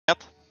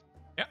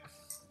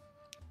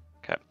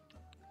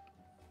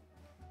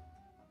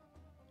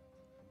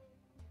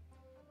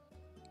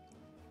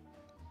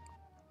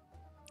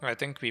I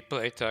think we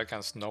played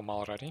against Noma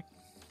already.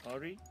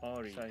 آری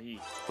صحیح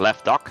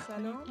Left dock.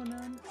 سلام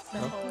کنم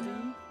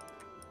آری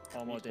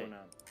آماده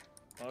کنم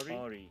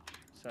آری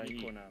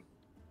صحیح کنم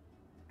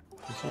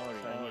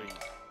آری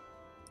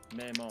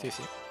معمار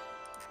TC.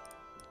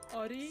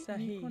 آری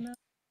صحیح کنم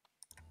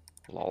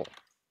Lol.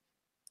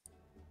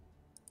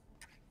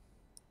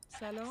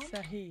 سلام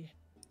صحیح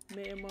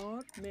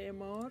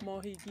معمار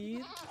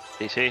ماهیگیر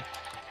DC.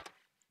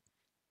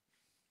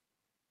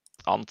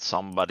 On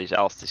somebody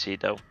else DC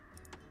though.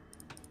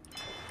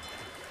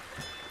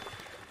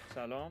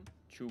 سلام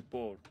چوب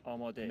بر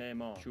آماده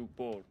معمار چوب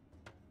بر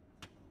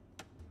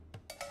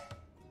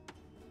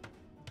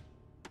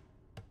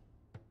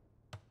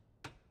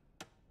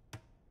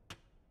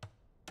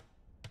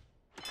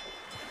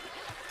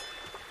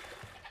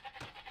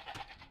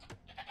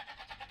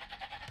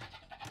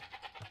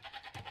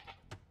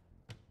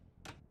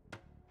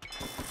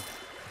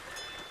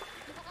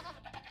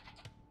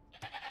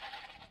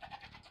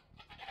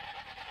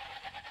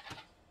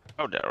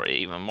Oh, there are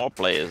even more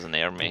players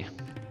near me.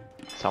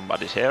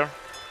 Somebody's here,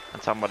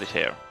 and somebody's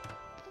here.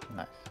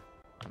 Nice.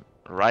 I'm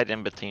right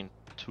in between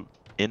two.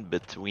 In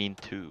between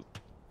two.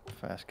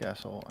 Fast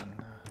Castle and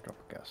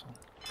DauT Castle.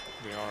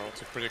 They are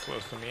also pretty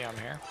close to me. I'm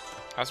here.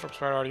 Astrox,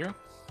 where are you?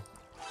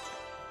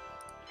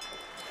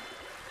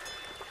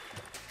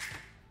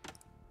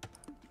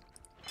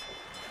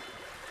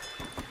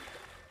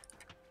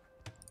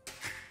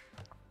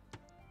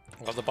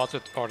 What about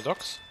it,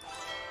 Ordox?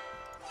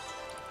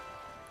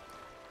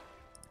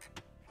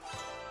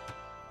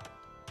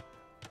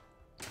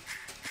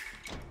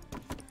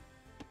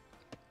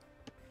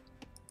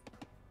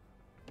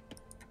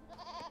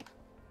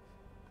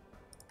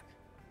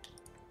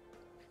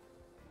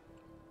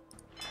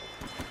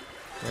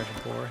 There's a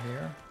boar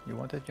here. You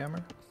want that,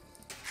 Jammer?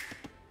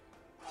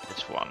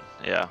 This one,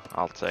 yeah,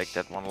 I'll take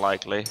that one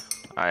likely.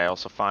 I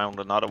also found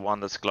another one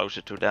that's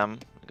closer to them.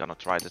 I'm gonna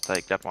try to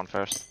take that one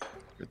first.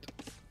 Good.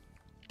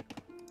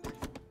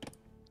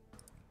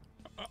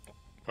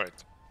 Wait.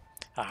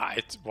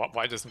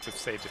 Why doesn't it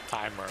say the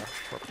timer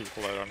for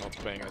people that are not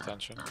paying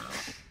attention?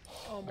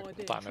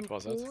 What time it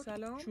was it?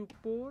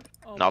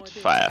 Not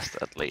fast,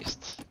 at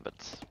least. But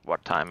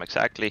what time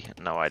exactly?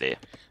 No idea.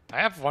 I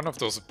have one of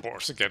those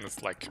boards again.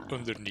 It's like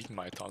underneath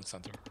my town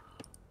center.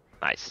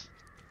 Nice.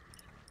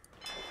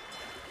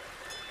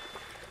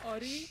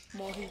 آری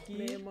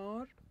ماهیگیر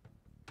معمار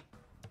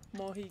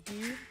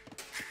ماهیگیر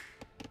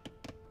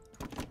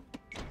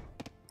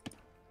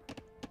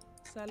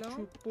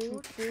سلام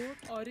چوب بر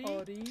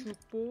آری چوب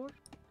بر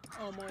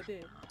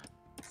آماده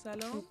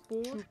سلام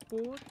چوب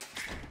بر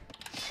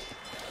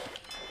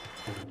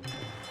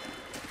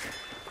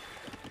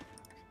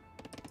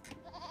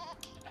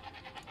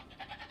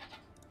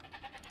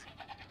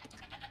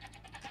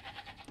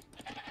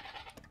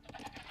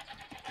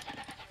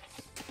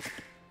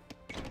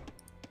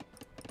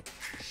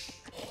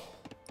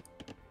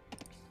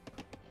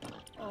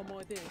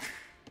آماده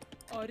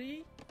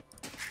آری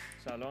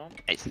سلام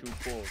Nice. چوب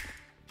بر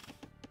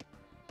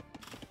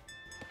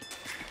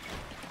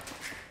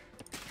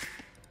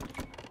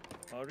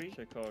آری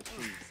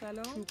شکارچی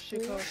سلام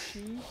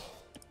شکارچی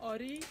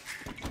آری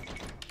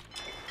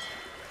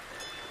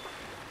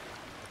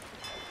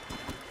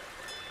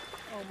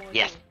آماده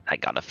Yes, I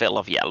got a fill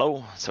of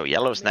yellow. So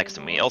yellow's next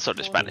to me, also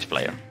the Spanish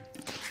player.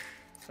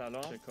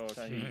 سلام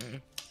شکارچی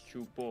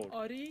چوب بر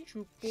آری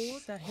چوب بر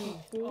صحیح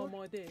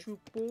آماده چوب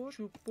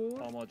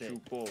بر آماده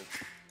چوب بر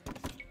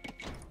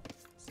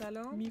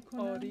سلام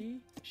میکنم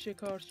آری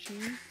شکارچی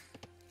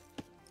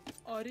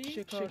آری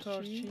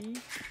شکارچی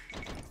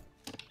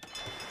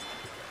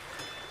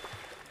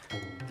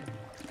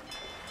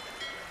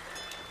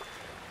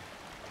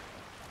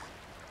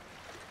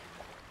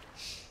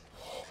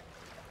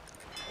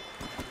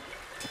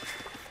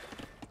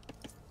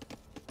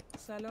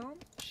سلام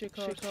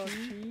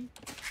شکارچی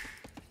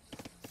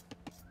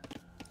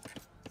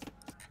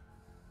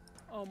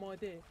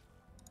آماده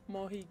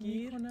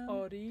ماهیگیر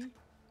آری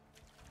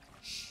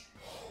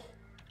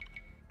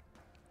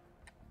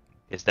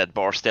Is that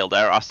boar still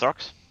there,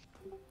 Astrox?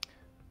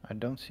 I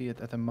don't see it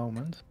at the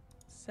moment.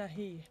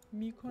 صحیح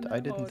میکنم I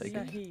didn't take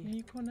it. صحیح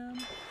میکنم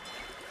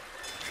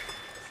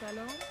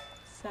سلام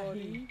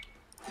صحیح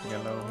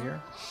Yellow here.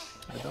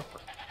 The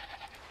dock.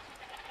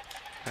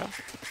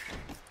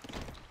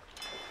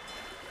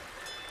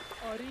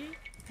 آری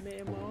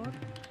معمار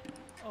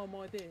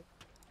آماده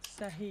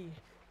صحیح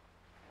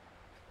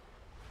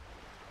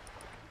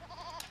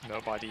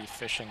Nobody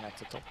fishing at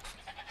the top.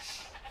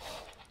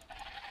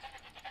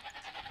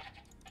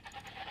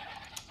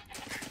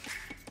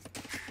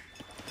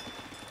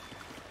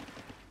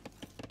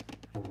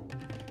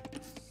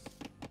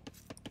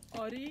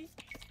 آری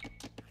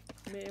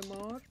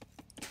معمار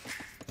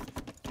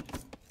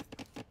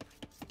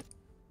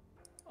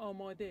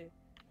آماده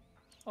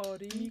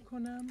آری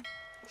میکنم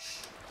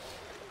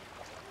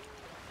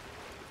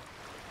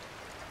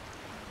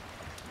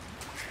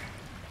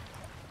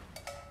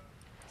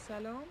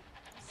سلام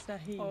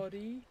صحیح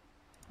آری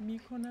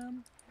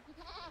میکنم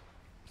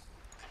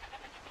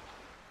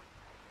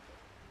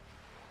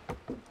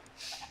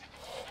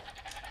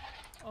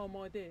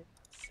آماده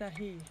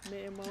صحیح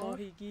معمار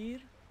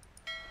ماهیگیر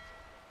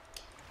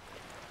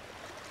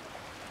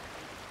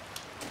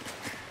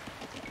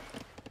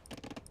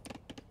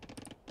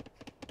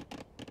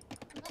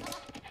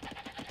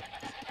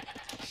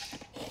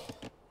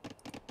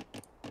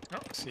Oh,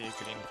 see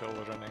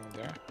Greenville running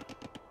there.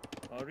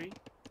 آری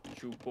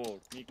چوب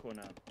برد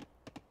میکنم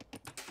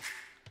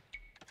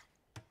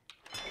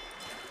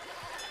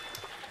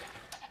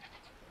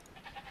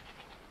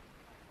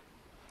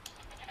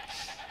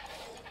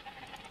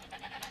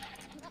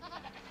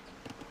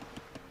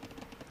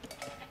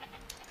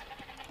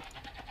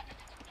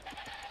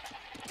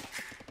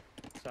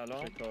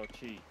سلام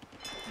شکارچی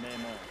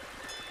معمار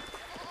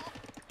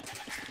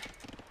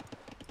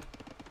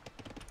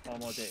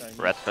آماده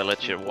Red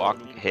villager walk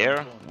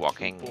here,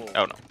 walking.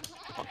 Oh no,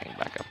 walking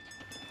back up.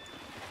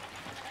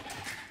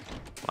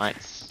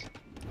 Nice.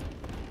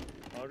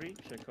 آری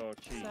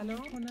شکارچی سلام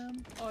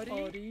کنم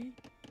آری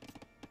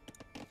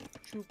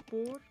چوب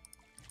برد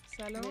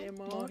سلام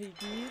معمار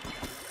ماهیگیر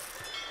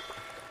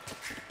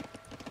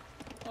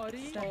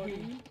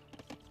آری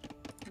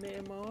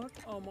معمار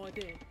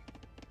آماده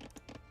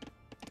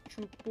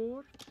چوب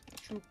برد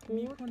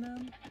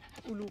میکنم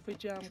علوف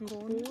جمع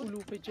کن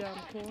علوف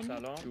جمع کن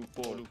سلام چوب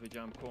برد علوف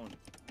جمع کن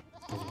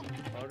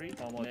آری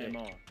آماده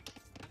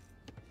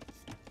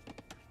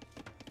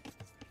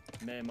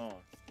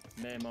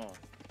معمار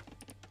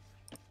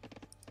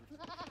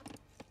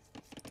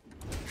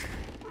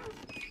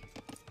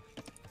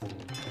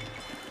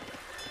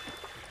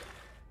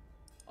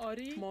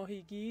آری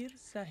ماهیگیر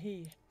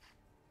صحیح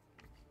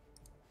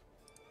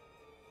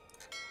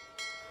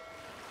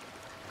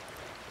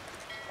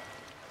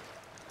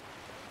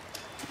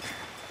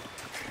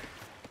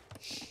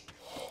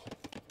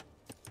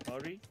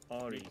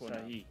آری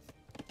صحیح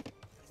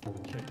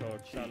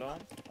شکارچی سلام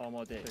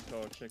آماده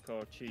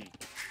شکارچی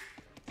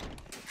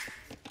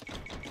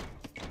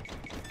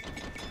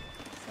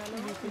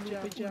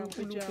سلام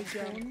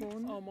جمع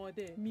کن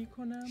آماده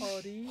میکنم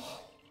آری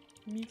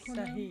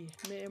میکنم صحیح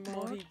معمار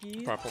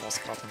ماهیگیر Purple was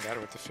caught in there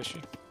with the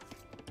fishy.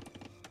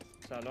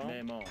 سلام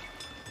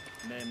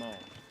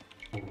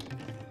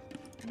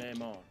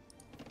معمار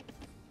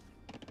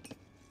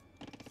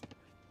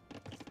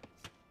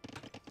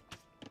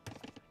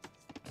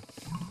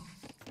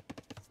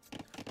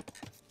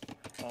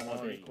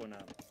آماده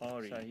کنم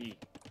آری صحیح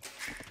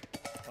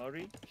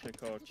آری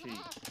شکارچی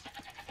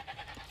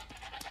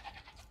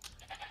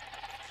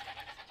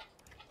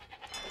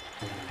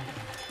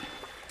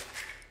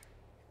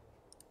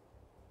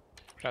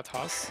Red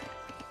house.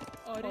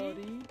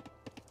 آری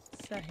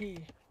صحیح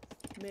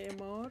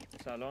معمار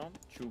سلام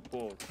چوب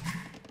برد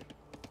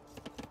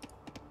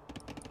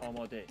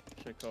آماده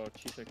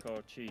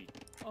شکارچی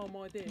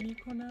آماده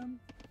میکنم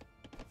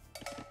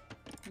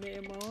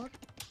معمار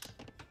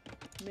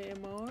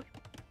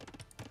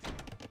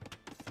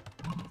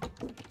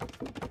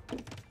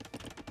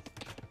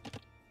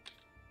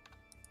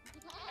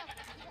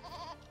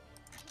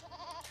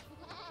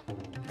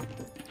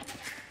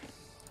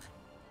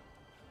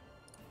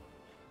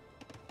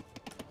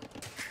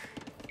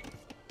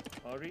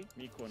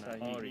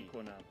آری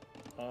میکنم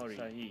آری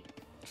صحیح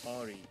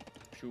آری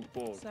چوب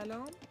برد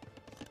سلام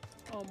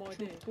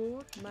آماده چوب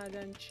برد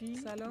معدنچی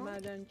سلام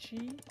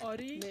معدنچی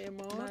آری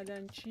معمار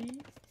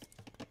معدنچی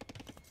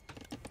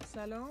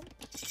سلام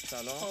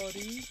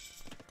آری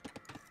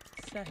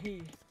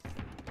صحیح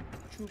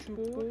چوب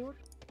برد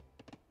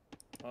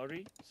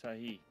آری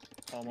صحیح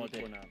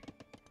آماده کنم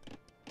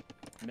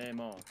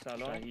معمار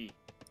سلام صحیح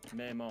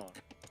معمار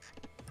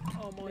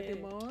آماده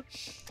معمار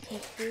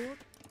چوب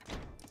برد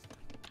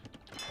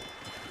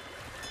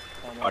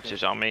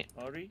Archers on me.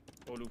 آری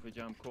علوف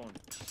جمع کن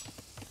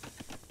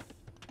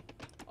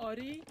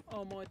آری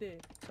آماده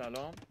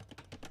سلام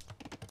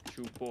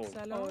چوب برد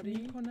سلام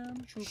آری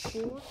کنم چوب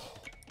برد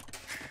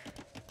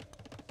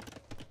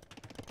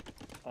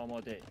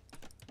آماده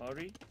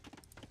آری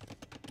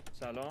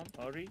سلام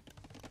آری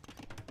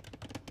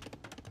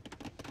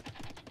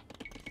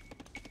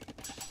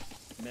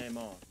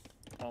معمار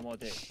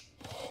آماده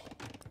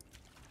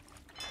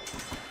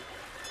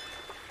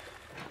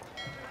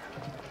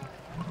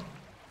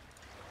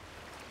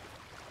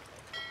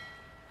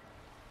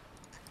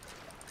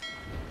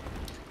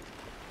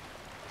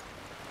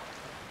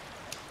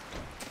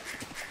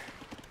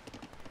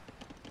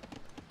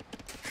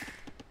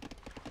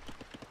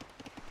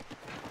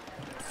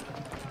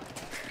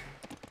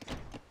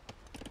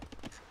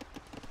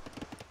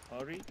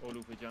آری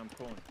علوف جمع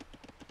کن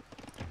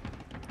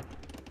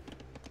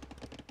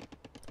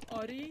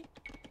آری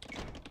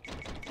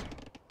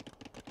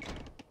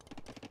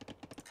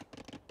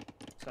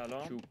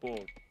سلام چوب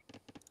برد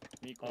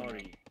میکنم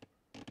آری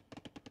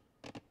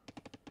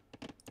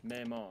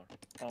معمار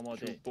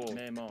آماده چوب برد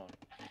معمار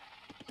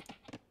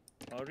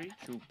آری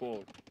چوب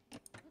برد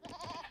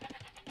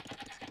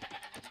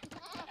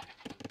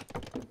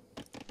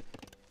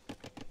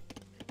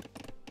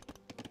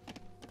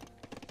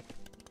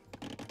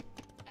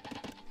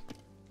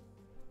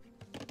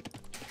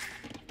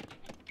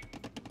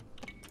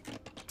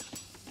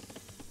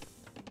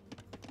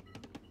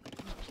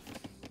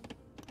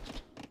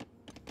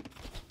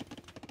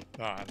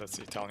Ah, that's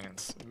the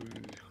Italians.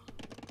 Ooh.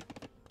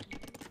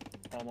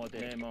 آماده.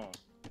 معمار.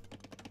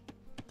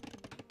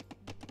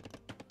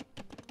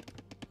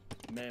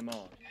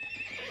 معمار.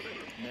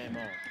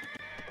 معمار.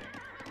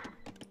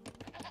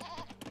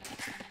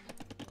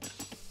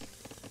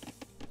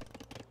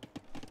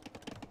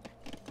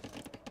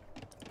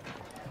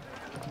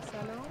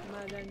 سلام.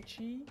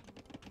 معدنچی.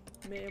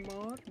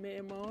 معمار.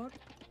 معمار.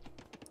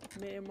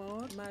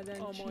 معمار.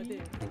 معدنچی.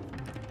 آماده.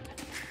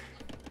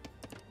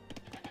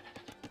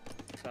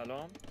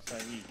 سلام.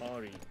 صحیح.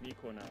 آری.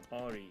 میکنم.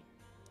 آری.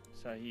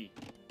 صحیح.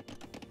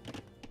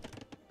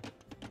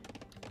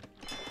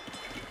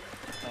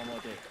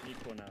 آماده.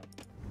 میکنم.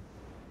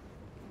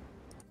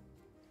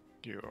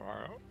 You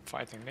are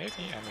fighting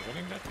Navy and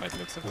winning that by the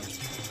looks of it.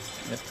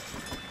 Yep.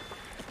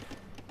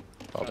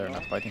 Well, they're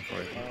not fighting for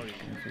it. آری.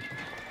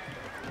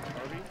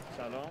 آری.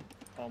 سلام.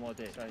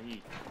 آماده.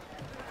 صحیح.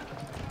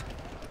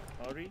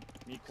 آری.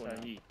 میکنم.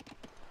 صحیح.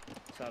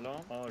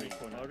 سلام. آری.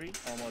 آری.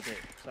 آماده.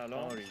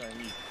 سلام. آری.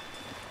 صحیح.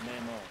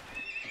 معمار.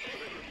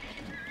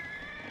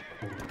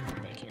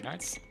 Making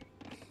knights.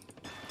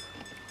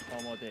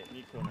 آماده.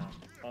 میکنم.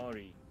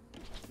 آری.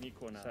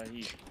 میکنم.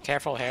 صحیح.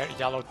 Careful here,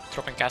 yellow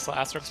dropping castle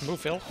asterisks.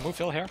 Move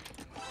hill here.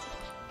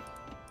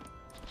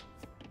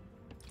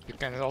 You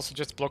can also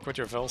just block with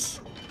your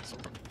vills.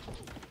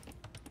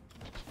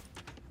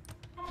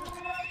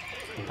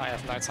 I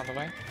have knights on the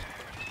way.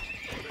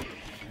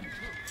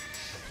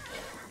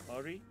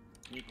 آری.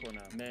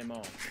 میکنم.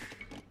 معمار.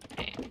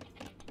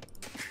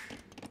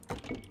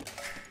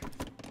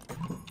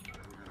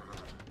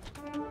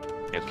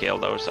 You kill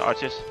those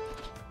archers.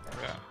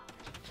 Yeah.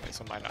 Okay,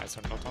 so my knights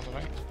are not on the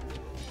way.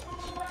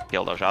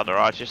 Kill those other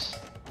archers.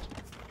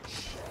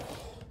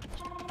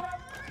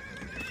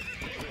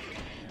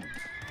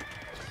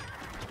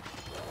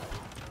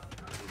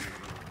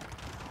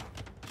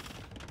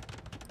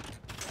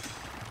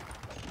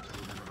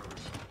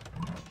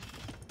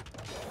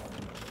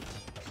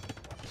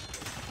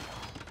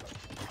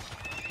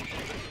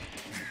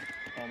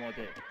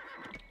 آماده.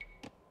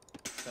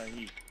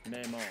 صحیح.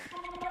 معمار.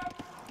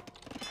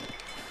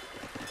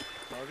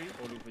 آری.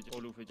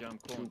 علوف جمع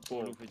کن.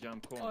 علوف جمع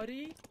کن.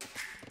 آری.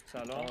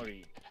 سلام.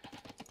 آری.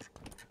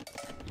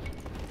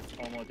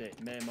 آماده.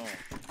 معمار.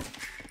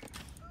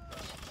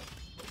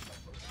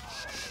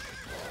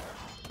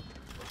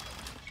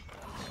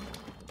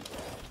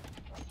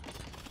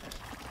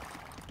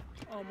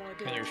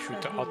 آماده. Can you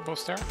shoot the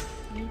outpost there?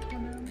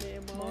 میکنم.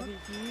 معمار.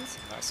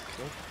 Nice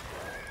kill.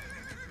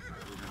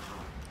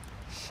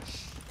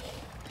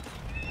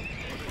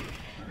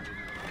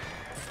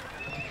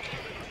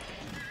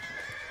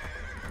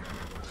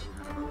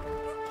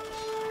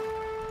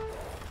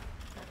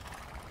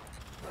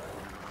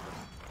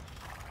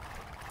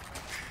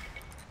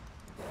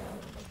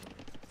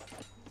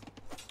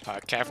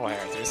 Careful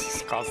here, there's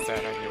scouts there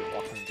and you're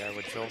walking there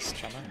with vills,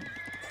 Channel.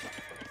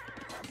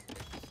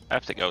 I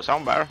have to go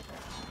somewhere.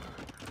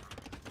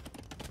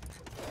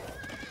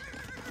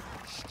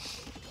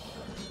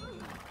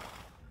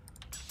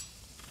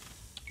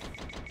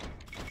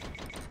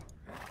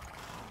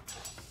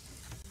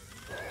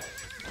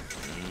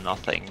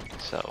 Nothing,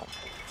 so...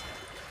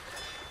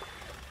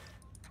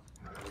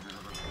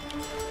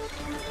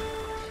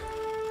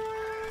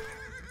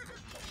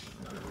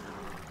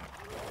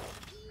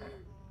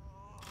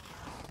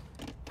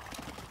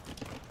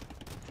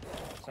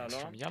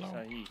 سلام. yellow.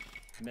 صحیح.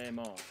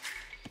 معمار.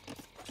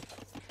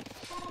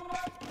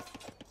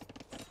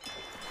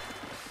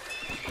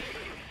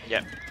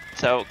 Yeah.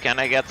 So, can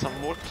I get some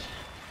wood?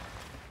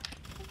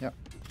 Yeah.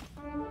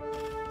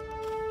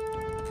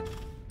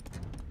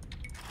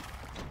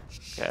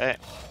 Okay.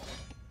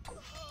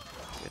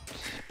 Good.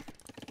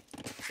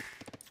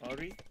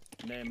 آری.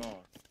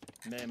 معمار.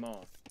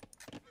 معمار.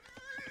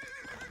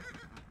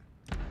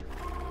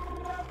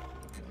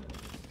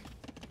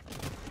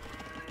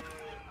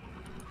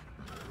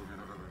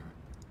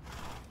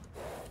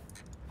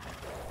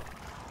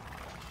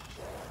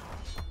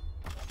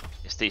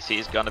 Is TC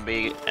is gonna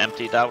be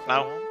emptied out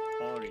now?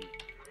 آری.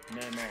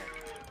 معمار.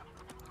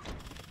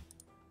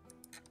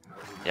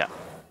 Yeah.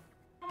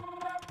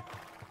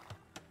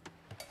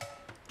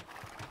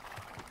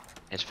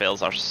 His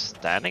fills are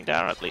standing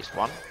there, at least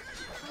one.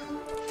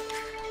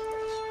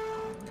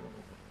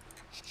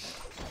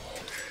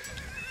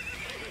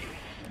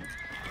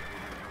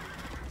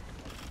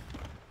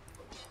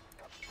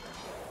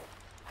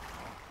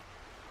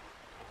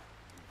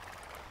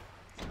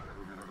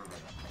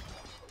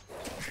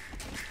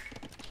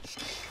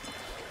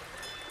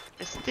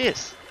 Is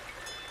this?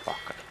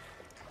 Fucker.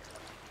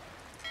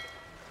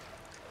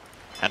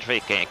 Entropy,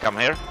 can you come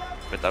here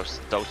with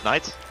those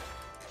knights?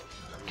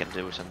 Can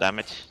do some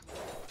damage.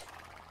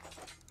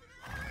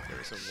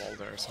 There's a wall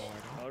there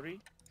somewhere.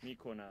 آری.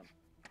 میکنم.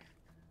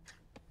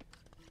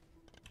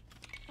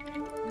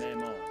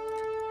 معمار.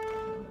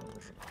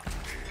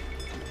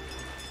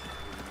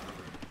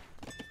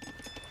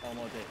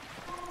 آماده.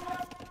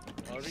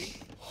 آری.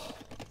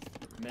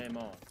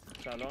 معمار.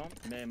 سلام.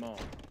 معمار.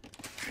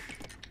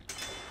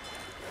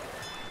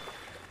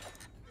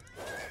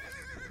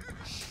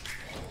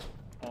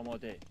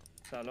 آماده.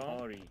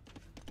 سلام آری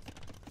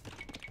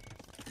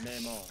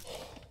معمار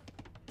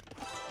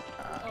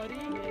آری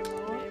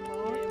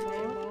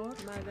معمار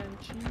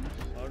معدنچی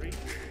آری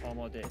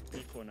آماده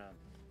میکنم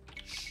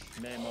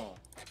معمار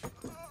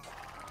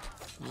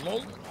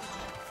LOL.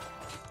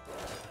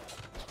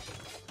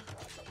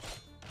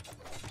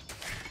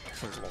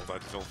 Lol,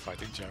 that little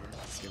fighting jammer.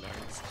 It's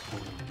hilarious.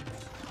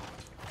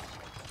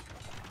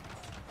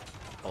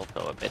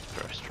 Also a bit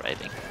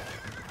frustrating.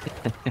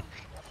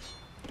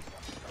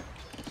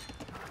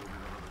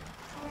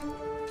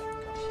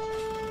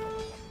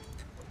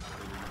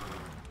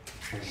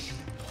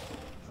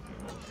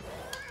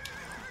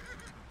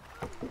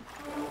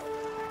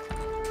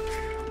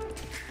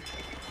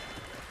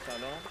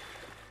 سلام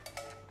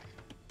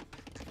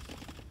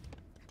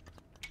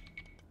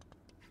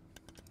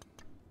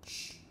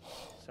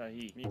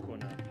صحیح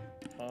میکنم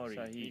آری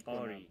صحیح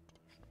آری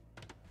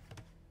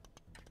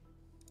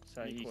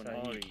صحیح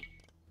آری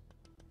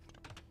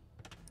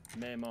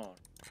معمار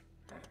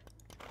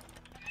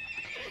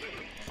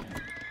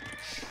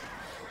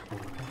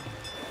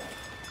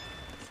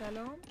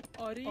سلام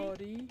آری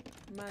آری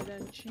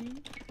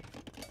معدنچی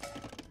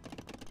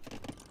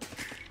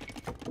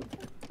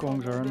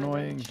Gongs are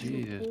annoying,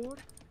 Jesus.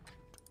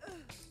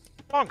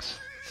 Monks!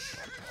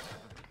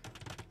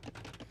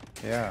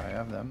 Yeah, I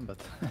have them, but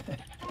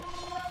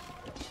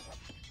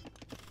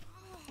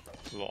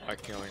Lol, I'm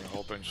killing a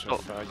whole bunch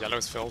of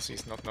yellow spells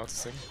he's not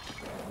noticing.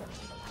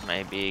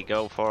 Maybe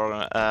go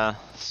for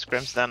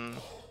scrims then.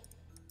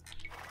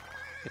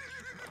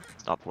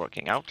 It's not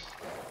working out.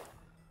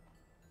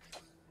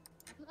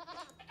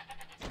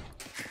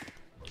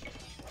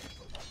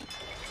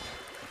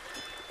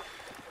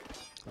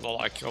 Lol,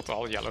 I killed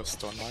all yellow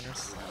stone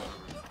miners.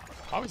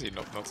 How is he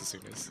not noticing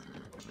this?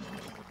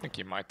 I think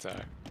he might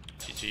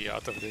GG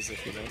out of this if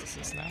he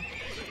notices now.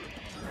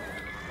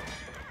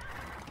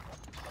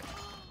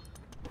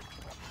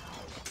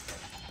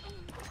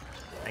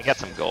 I get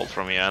some gold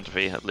from you,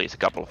 Entropy, at least a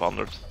couple of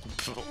hundred.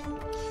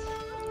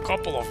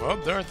 Couple of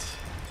hundred?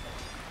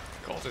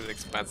 Gold is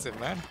expensive,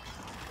 man.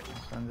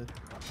 spend it.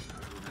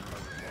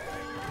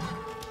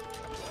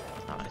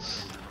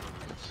 Nice.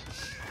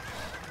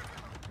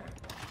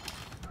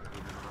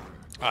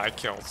 I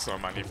killed so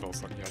many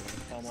fills on yellow.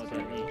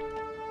 آمادگی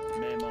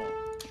معمار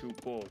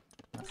چوببر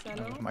I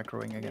was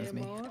microing against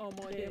me.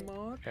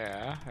 معمار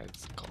Yeah,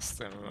 it's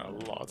cost him a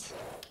lot.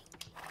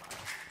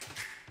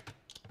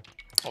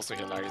 Also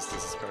hilarious,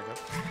 this is going up.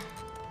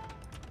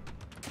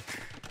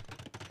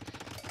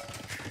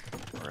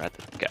 We're at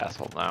the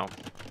castle now.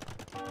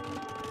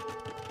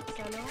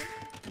 سلام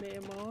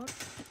معمار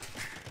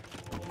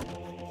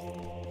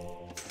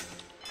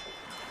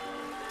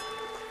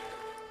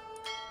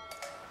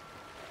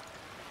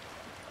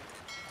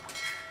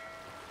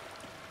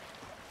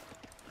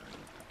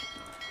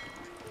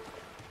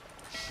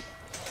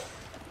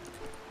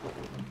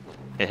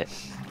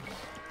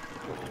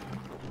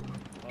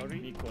آری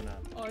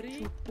میکنم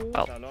آری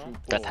Well, سلام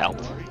that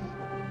helped. آری.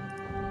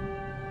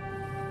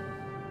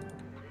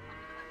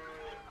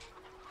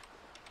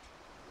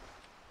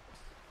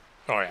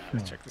 Oh yeah,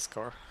 let's check the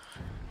score.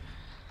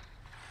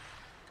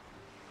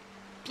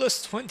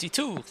 Plus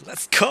 22,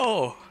 let's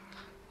go!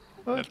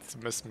 What?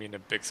 That must mean a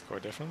big score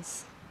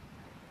difference.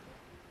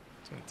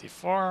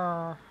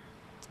 24,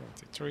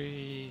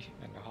 23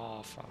 and a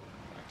half.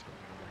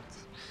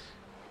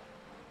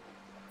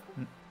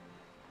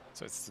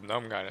 So it's the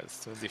gnome guy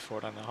that's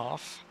 24 and a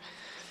half.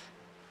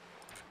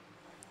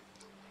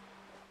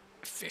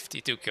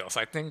 52 kills.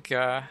 I think.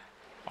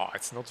 Oh,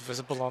 it's not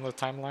visible on the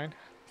timeline.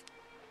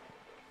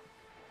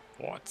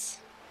 What?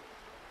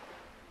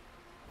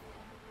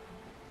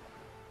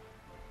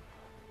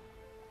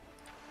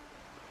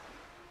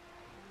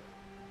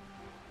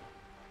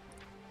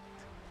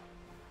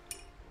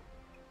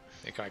 I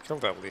think I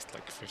killed at least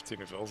like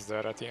 15 vills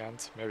there at the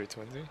end, maybe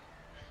 20.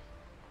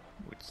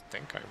 Would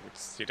think I would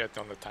see that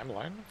on the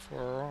timeline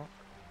for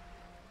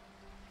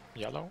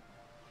yellow.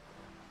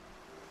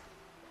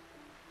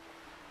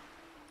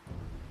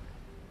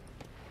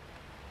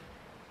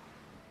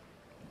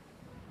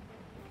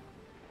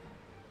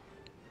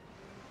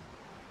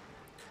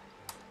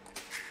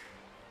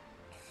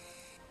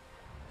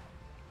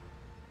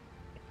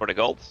 For the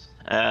gold,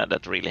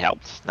 that really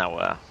helped.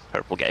 Now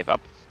purple gave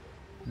up.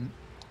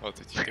 What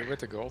did you do with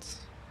the gold?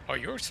 Oh,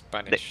 you're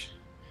Spanish.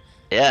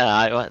 Yeah,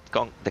 I went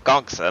the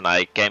conks and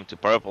I came to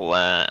purple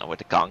with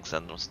the conks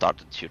and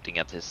started shooting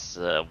at his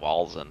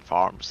walls and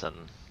farms, and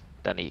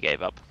then he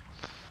gave up.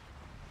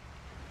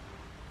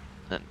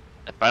 And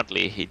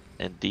apparently he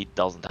indeed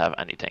doesn't have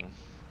anything.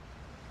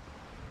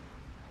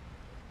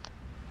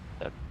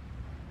 That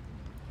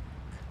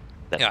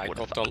Yeah, I would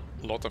got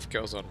a lot of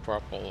kills on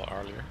purple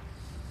earlier.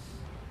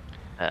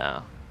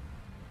 Yeah.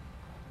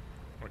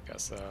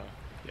 Because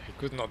yeah, he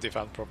could not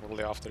defend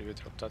properly after you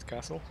dropped that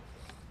castle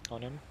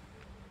on him.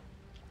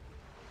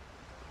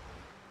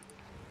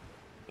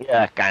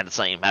 Yeah, kind of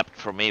same happened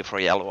for me, for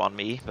yellow on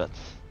me, but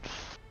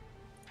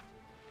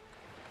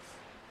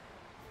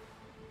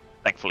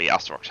thankfully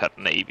Astrox had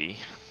navy.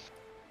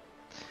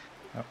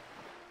 Yep.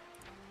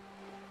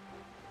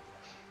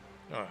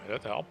 Oh,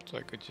 that helped.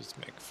 I could just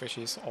make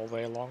fishies all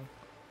day long.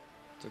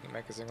 Didn't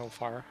make a single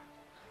fire.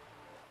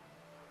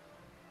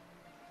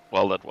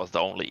 Well, that was the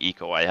only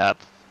eco I had.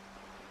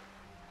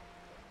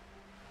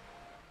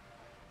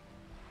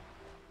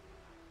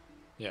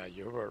 Yeah,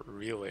 you were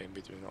really in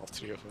between all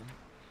three of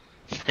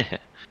them.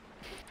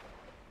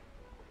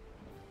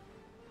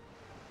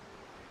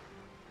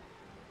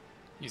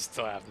 You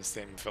still have the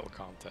same fill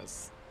count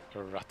as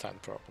a red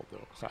and purple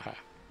though.